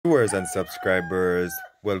Viewers and subscribers,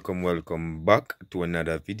 welcome back to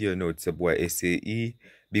another video. Now it's a boy SAE.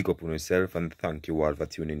 Big up on yourself and thank you all for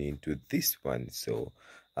tuning in to this one. So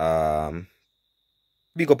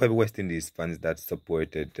big up every West Indies fans that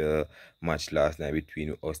supported the match last night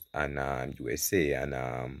between us and USA,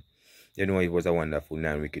 and it was a wonderful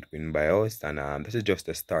 9-wicket win by us, and this is just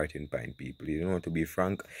a starting point, people. To be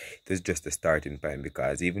frank, it is just a starting point,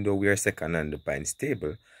 because even though we are second on the points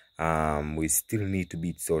table, we still need to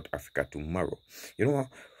beat South Africa tomorrow. You know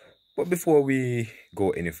but before we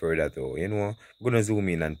go any further, though, we're gonna zoom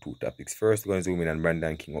in on two topics. First, we're gonna zoom in on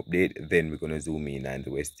Brandon King update. Then we're gonna zoom in on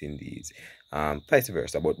the West Indies, vice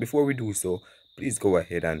versa. But before we do so, please go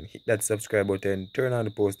ahead and hit that subscribe button, turn on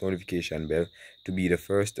the post notification bell to be the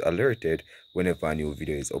first alerted whenever a new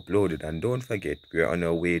video is uploaded. And don't forget, we're on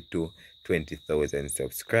our way to 20,000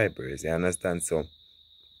 subscribers. You understand? So,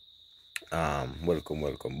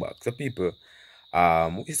 welcome back. So, people.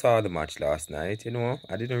 We saw the match last night.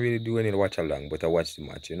 I didn't really do any watch along, but I watched the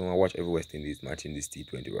match. I watched every West Indies match in this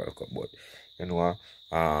T20 World Cup. But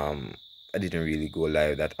I didn't really go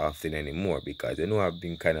live that often anymore, because I've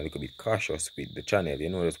been kind of a little bit cautious with the channel.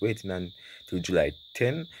 Just waiting until July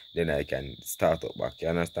 10, then I can start up back. You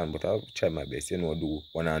understand? But I'll try my best. Do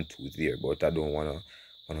 1 and 2 there, but I don't wanna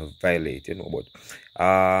violate. But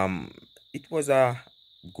it was a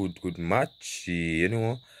good match.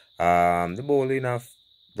 The bowling of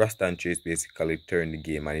Rastan Chase basically turned the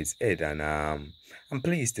game on its head, and I'm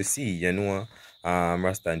pleased to see,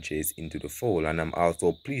 Rastan Chase into the fold, and I'm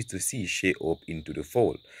also pleased to see Shea Hope into the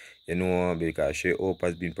fold, because Shea Hope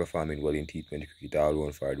has been performing well in T20 cricket all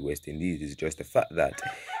around for the West Indies. It's just the fact that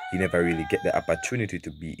he never really get the opportunity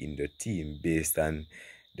to be in the team based on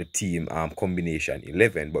the team combination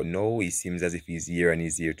 11, but now it seems as if he's here and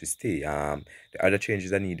he's here to stay. The other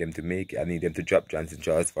changes I need them to make, I need them to drop Johnson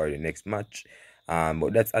Charles for the next match,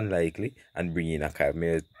 but that's unlikely, and bring in a Kyle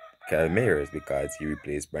Mayers because he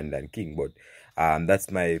replaced Brandon King. But that's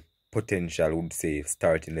my potential, would say,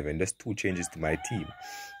 start 11. There's 2 changes to my team.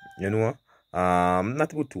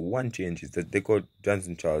 Not about 2, 1 change is that they got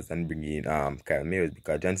Johnson Charles and bring in Kyle Mayers,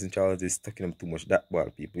 because Johnson Charles is sucking up too much that ball,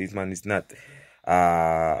 people. This man is not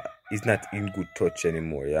he's not in good touch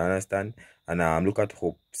anymore, you understand? And look at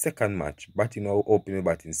Hope, second match, batting or opening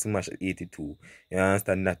batting, so much at 82. You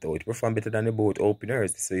understand that? It performed better than the both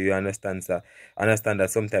openers. So you understand, sir? Understand that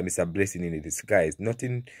sometimes it's a blessing in disguise. Not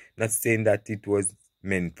saying that it was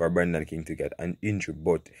meant for Brandon King to get an injury,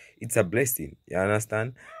 but it's a blessing. You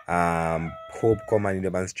understand? Hope come and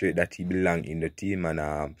demonstrate that he belongs in the team,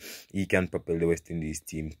 and he can propel the West Indies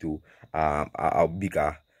team to a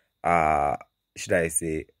bigger should I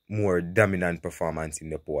say, more dominant performance in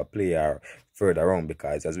the power play or further around,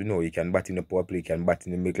 because as we know, he can bat in the power play, he can bat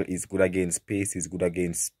in the middle, he's good against pace, he's good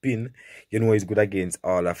against spin, he's good against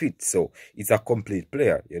all of it. So it's a complete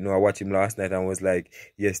player. I watched him last night and was like,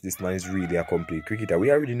 yes, this man is really a complete cricketer.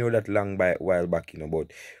 We already know that while back,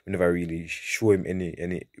 but we never really show him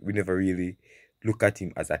we never really look at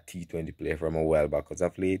him as a T20 player from a while back. Because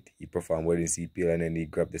of late, he performed well in CPL, and then he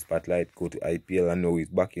grabbed the spotlight, go to IPL, and now he's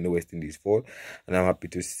back in the West Indies fold. And I'm happy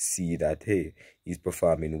to see that, hey, he's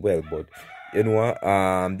performing well. But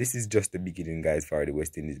this is just the beginning, guys, for the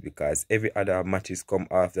West Indies, because every other matches come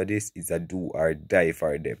after this is a do or die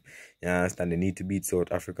for them. You understand? They need to beat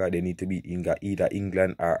South Africa, they need to beat either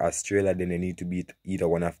England or Australia, then they need to beat either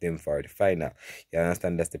one of them for the final. You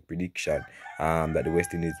understand? That's the prediction that the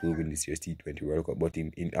West Indies will win this year's T20 World Cup. But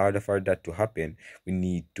in order for that to happen, we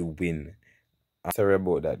need to win. Sorry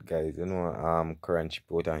about that, guys. Current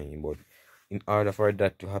report on him, but in order for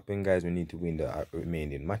that to happen, guys, we need to win the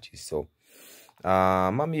remaining matches. So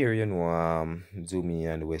I'm here, zooming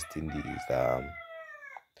on the West Indies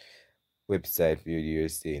website video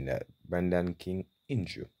saying that Brandon King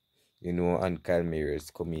injured, and Kyle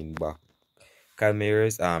Mayers coming back. Kyle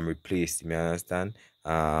Mayers replaced him, you understand?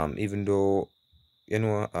 Even though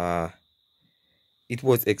it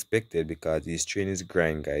was expected, because his training is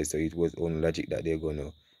grind, guys, so it was on logic that they're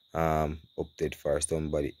gonna opted for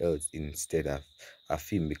somebody else instead of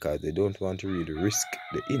him, because they don't want to really risk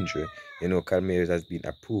the injury. Kyle Mayers has been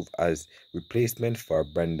approved as replacement for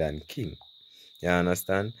Brandon King. You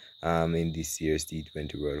understand? In this year's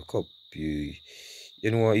T20 World Cup.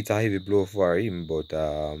 It's a heavy blow for him, but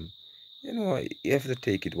you have to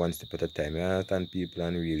take it one step at a time. You understand, people,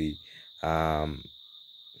 and really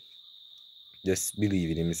just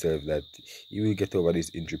believe in himself that he will get over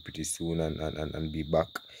this injury pretty soon and be back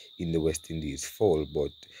in the West Indies fold.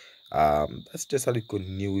 But that's just a little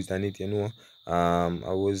news on it,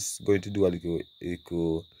 I was going to do a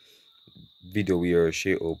little video where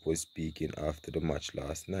Shea Hope was speaking after the match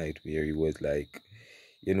last night, where he was like,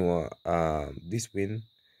 This win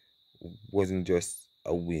wasn't just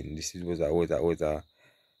a win. This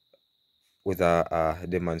was a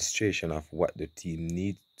demonstration of what the team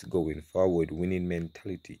needs going forward, winning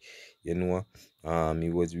mentality. He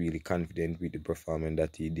was really confident with the performance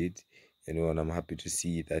that he did. And I'm happy to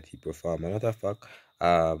see that he performed. Matter of fact,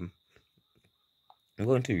 I'm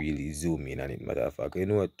going to really zoom in on it. Matter of fact,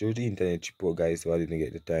 through the internet report, guys, so I didn't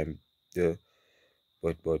get the time. To,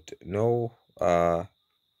 but no. All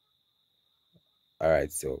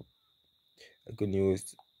right. So good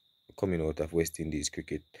news coming out of West Indies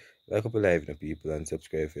cricket. Like up live now, people, and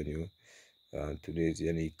subscribe for new. Today's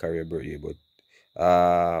any career birthday, but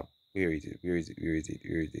where is it? Where is it? Where is it?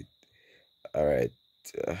 Where is it? All right.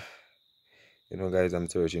 Uh, guys, I'm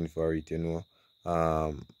searching for it.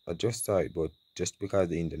 I just saw it, but just because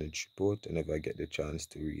the internet report, I never get the chance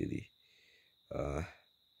to really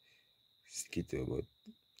skip it. But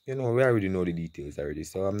we already know the details already,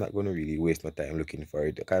 so I'm not going to really waste my time looking for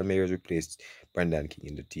it. Kyle Mayers replaced Brandon King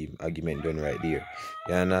in the team. Argument done right there.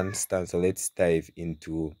 You understand? So let's dive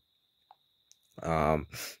into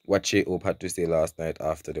what Shea Hope had to say last night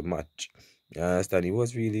after the match. You understand? He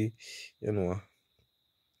was really,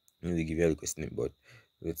 really give you a little snip, but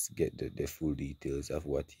let's get the full details of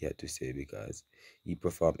what he had to say because he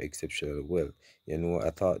performed exceptionally well. I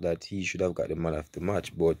thought that he should have got the man of the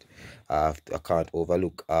match, but I can't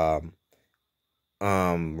overlook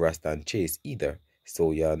Rastan Chase either.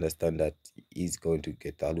 So you understand that he's going to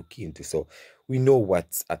get a look into. So we know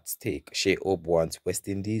what's at stake. Shea Hope wants West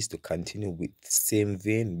Indies to continue with the same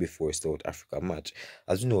vein before South Africa match.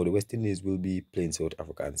 As you know, the West Indies will be playing South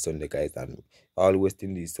Africa on Sunday, guys, and all West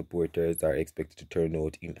Indies supporters are expected to turn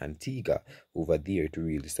out in Antigua over there to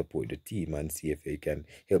really support the team and see if they can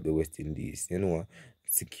help the West Indies,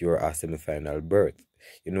 secure a semi-final berth.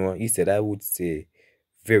 He said, I would say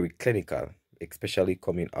very clinical, especially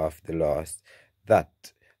coming off the loss that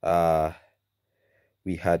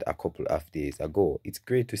we had a couple of days ago. It's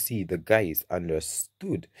great to see the guys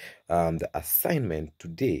understood the assignment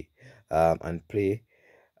today and play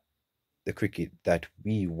the cricket that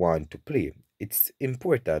we want to play. It's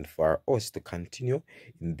important for us to continue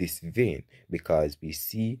in this vein because we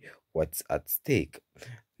see what's at stake.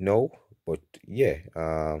 No, but yeah,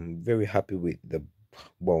 very happy with the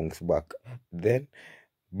bounce back then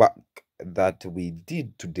back that we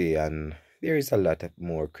did today, and there is a lot of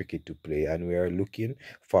more cricket to play and we are looking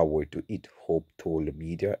forward to it, Hope told the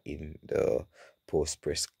media in the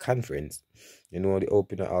post-press conference. The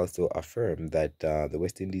opener also affirmed that the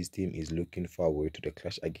West Indies team is looking forward to the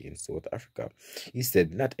clash against South Africa. He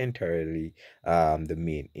said not entirely the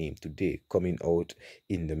main aim today coming out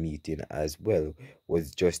in the meeting as well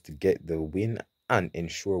was just to get the win and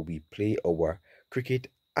ensure we play our cricket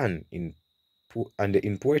and the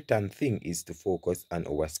important thing is to focus on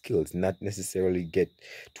our skills, not necessarily get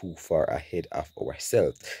too far ahead of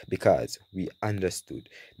ourselves, because we understood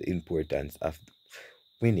the importance of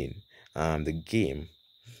winning the game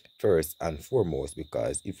first and foremost,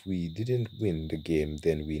 because if we didn't win the game,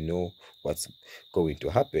 then we know what's going to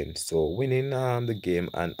happen. So winning the game,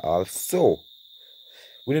 and also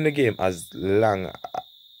winning the game as long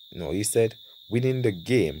no, he said winning the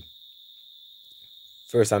game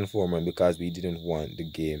first and foremost, because we didn't want the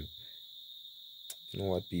game. You know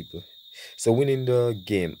what, people? So winning the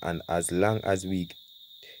game, and as long as we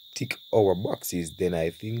tick our boxes, then I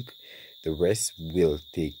think the rest will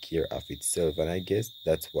take care of itself. And I guess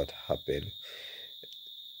that's what happened.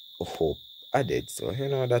 Hope added. So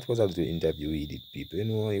that was also the interview he did,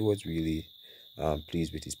 people. He was really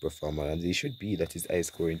pleased with his performance, and he should be. That is high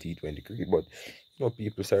scoring T20 cricket. But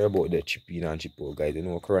people sorry about the chip in and chip out, guys.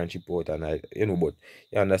 Current chip out, and but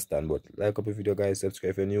you understand. But like up the video, guys,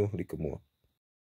 subscribe if you're new, look more.